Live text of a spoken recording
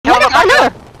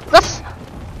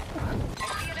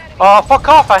Oh, fuck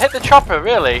off! I hit the chopper,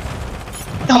 really?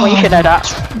 Oh, you should know that.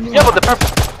 Yeah, but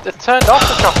it turned off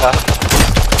the chopper.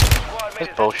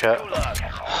 It's bullshit.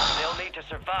 They'll need to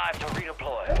survive to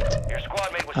redeploy. Your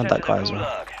squad mate was And sent that to the guy as well.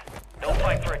 gulag. Don't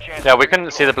fight for a chance. Yeah, we couldn't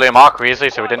see the blue marker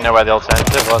easily, so we didn't know where the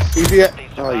alternative was. Idiot!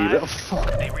 Oh, you little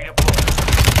fuck. They redeploy.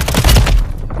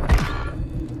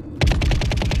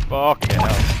 Fucking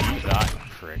hell, eat that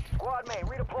prick. Squad mate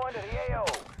redeploying to the AO.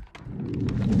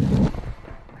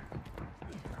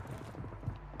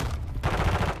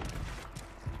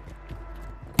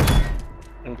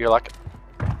 And you're like,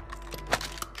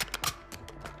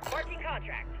 Marking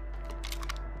contract.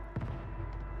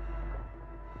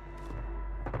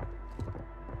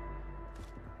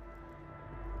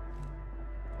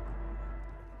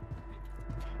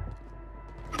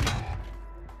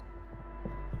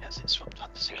 Yes, it's swapped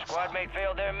up to Your squad mate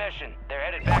failed their mission. They're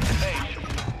headed back to base.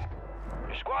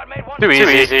 Your squad mate won. too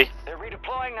easy. They're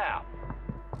redeploying now.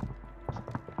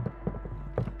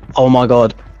 Oh my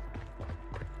god.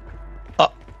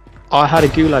 I had a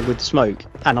gulag with smoke,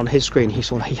 and on his screen he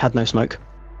saw he had no smoke.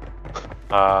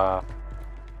 Small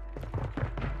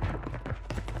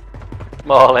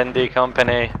indie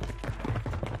company.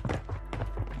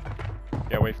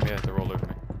 Get away from me, they're all over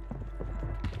me.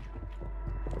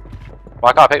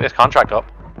 Why can't I pick this contract up?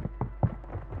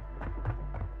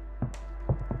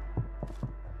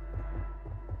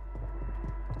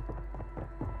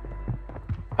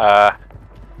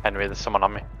 Henry, there's someone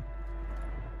on me.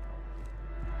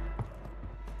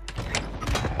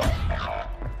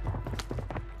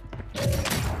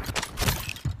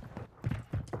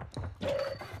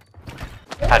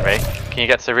 Henry, can you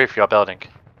get to the roof of your building?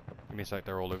 Give me a sec,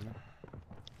 they're all over me.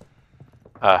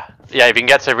 Yeah, if you can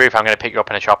get to the roof, I'm going to pick you up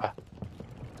in a chopper.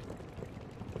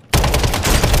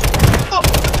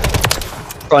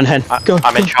 Run, Hen. Go.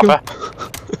 I'm in go, chopper. go.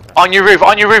 On your roof,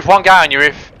 one guy on your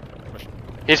roof.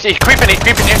 He's creeping you.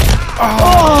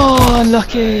 Oh,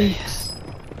 unlucky.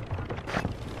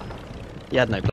 He had no